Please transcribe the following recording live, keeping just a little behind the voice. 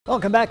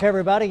Welcome back,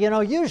 everybody. You know,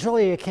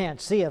 usually you can't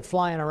see it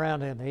flying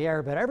around in the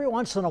air, but every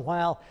once in a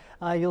while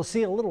you'll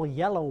see a little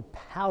yellow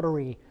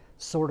powdery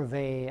sort of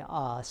a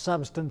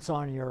substance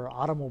on your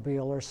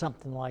automobile or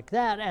something like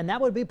that, and that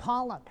would be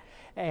pollen.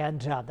 And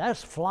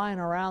that's flying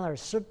around.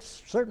 There's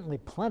certainly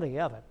plenty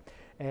of it.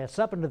 It's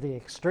up into the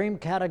extreme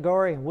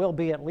category and will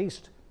be at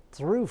least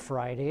through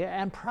Friday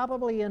and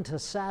probably into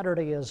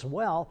Saturday as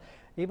well,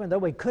 even though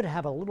we could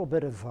have a little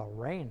bit of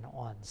rain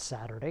on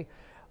Saturday.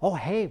 Oh,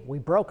 hey, we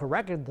broke a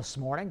record this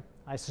morning.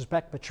 I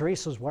suspect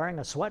Patrice was wearing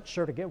a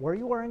sweatshirt again. Were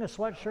you wearing a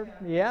sweatshirt?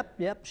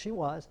 Yep, she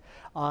was.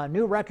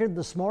 New record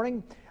this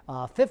morning,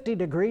 50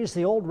 degrees,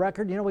 the old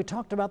record. You know, we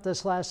talked about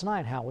this last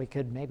night, how we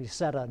could maybe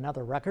set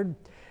another record.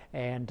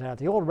 And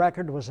the old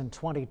record was in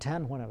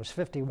 2010 when it was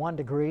 51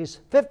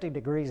 degrees, 50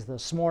 degrees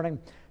this morning.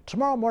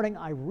 Tomorrow morning,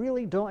 I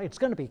really don't, it's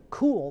going to be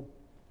cool,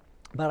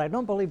 but I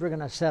don't believe we're going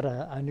to set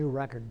a new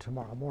record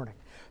tomorrow morning.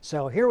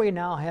 So here we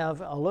now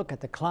have a look at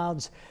the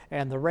clouds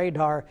and the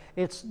radar.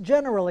 It's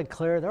generally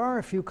clear. There are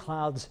a few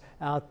clouds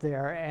out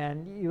there,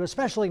 and you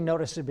especially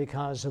notice it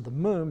because of the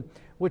moon,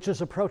 which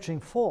is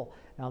approaching full.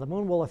 Now, the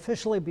moon will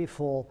officially be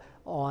full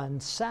on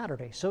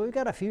Saturday. So we've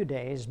got a few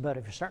days, but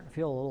if you're starting to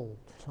feel a little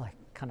like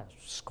kind of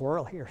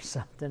squirrely or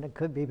something, it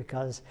could be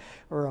because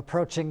we're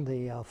approaching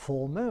the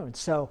full moon.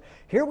 So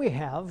here we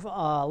have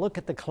a look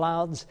at the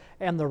clouds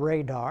and the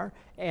radar,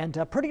 and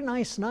a pretty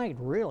nice night,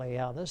 really.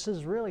 This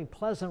is really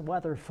pleasant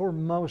weather for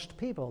most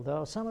people,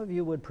 though some of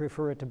you would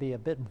prefer it to be a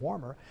bit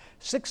warmer.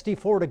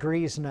 64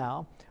 degrees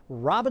now.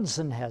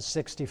 Robinson has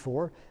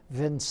 64,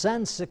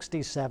 Vincennes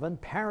 67,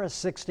 Paris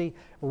 60,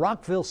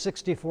 Rockville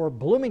 64,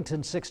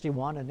 Bloomington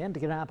 61, and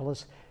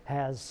Indianapolis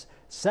has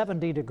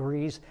 70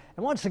 degrees.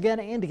 And once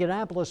again,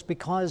 Indianapolis,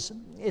 because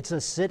it's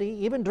a city,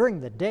 even during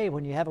the day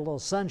when you have a little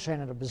sunshine,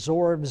 it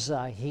absorbs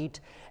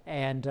heat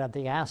and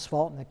the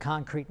asphalt and the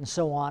concrete and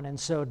so on. And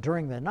so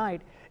during the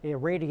night, it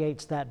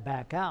radiates that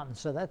back out. And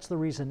so that's the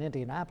reason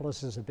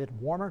Indianapolis is a bit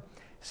warmer.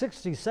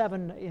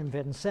 67 in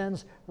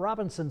Vincennes,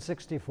 Robinson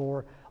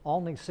 64,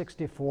 Olney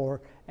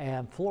 64,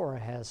 and Flora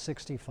has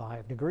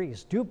 65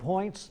 degrees. Dew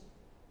points,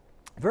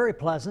 very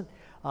pleasant.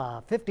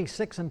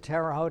 56 in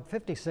Terre Haute,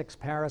 56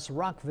 Paris,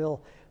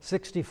 Rockville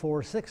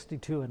 64,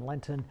 62 in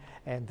Linton,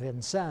 and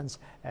Vincennes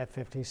at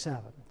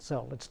 57.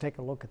 So let's take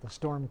a look at the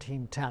Storm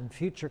Team 10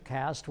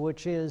 Futurecast,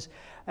 which is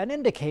an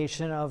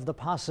indication of the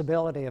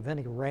possibility of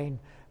any rain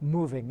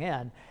moving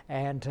in.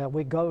 And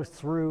we go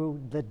through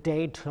the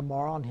day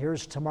tomorrow, and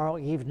here's tomorrow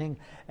evening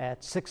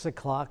at 6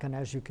 o'clock. And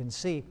as you can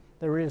see,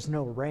 there is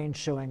no rain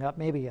showing up,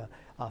 maybe a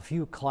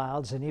few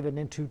clouds, and even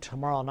into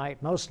tomorrow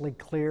night, mostly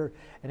clear,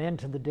 and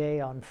into the day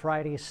on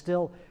Friday,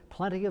 still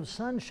plenty of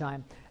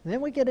sunshine. And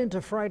then we get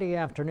into Friday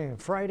afternoon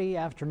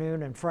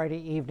and Friday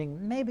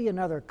evening, maybe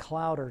another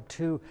cloud or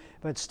two,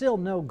 but still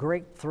no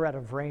great threat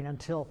of rain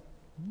until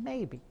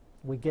maybe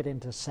we get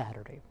into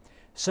Saturday.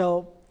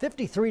 So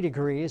 53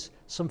 degrees,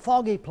 some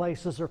foggy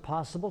places are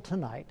possible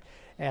tonight.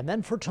 And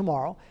then for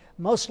tomorrow,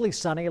 mostly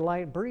sunny,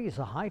 light breeze.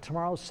 A high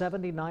tomorrow,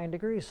 79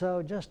 degrees,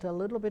 so just a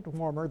little bit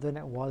warmer than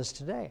it was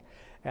today.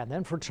 And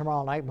then for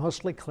tomorrow night,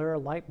 mostly clear,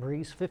 light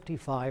breeze,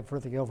 55 for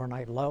the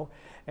overnight low.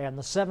 And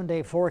the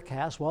 7-day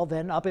forecast, well,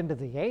 then up into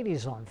the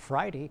 80s on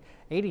Friday,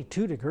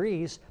 82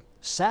 degrees.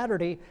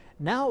 Saturday,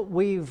 now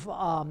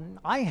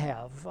I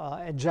have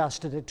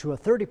adjusted it to a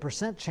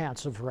 30%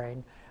 chance of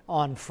rain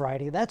on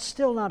Friday. That's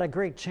still not a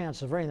great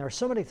chance of rain. There are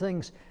so many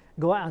things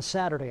go out on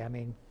Saturday.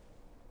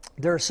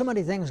 There are so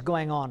many things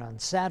going on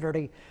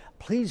Saturday.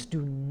 Please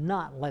do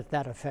not let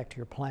that affect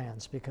your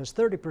plans, because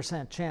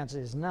 30% chance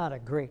is not a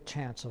great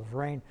chance of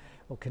rain.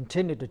 We'll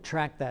continue to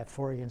track that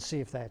for you and see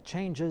if that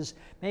changes.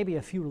 Maybe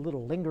a few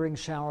little lingering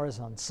showers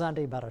on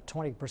Sunday, about a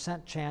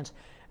 20% chance.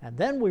 And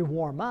then we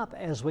warm up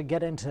as we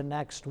get into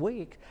next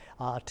week,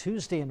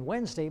 Tuesday and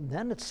Wednesday.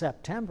 Then it's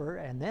September,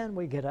 and then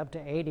we get up to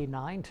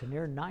 89 to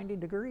near 90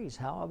 degrees.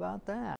 How about that?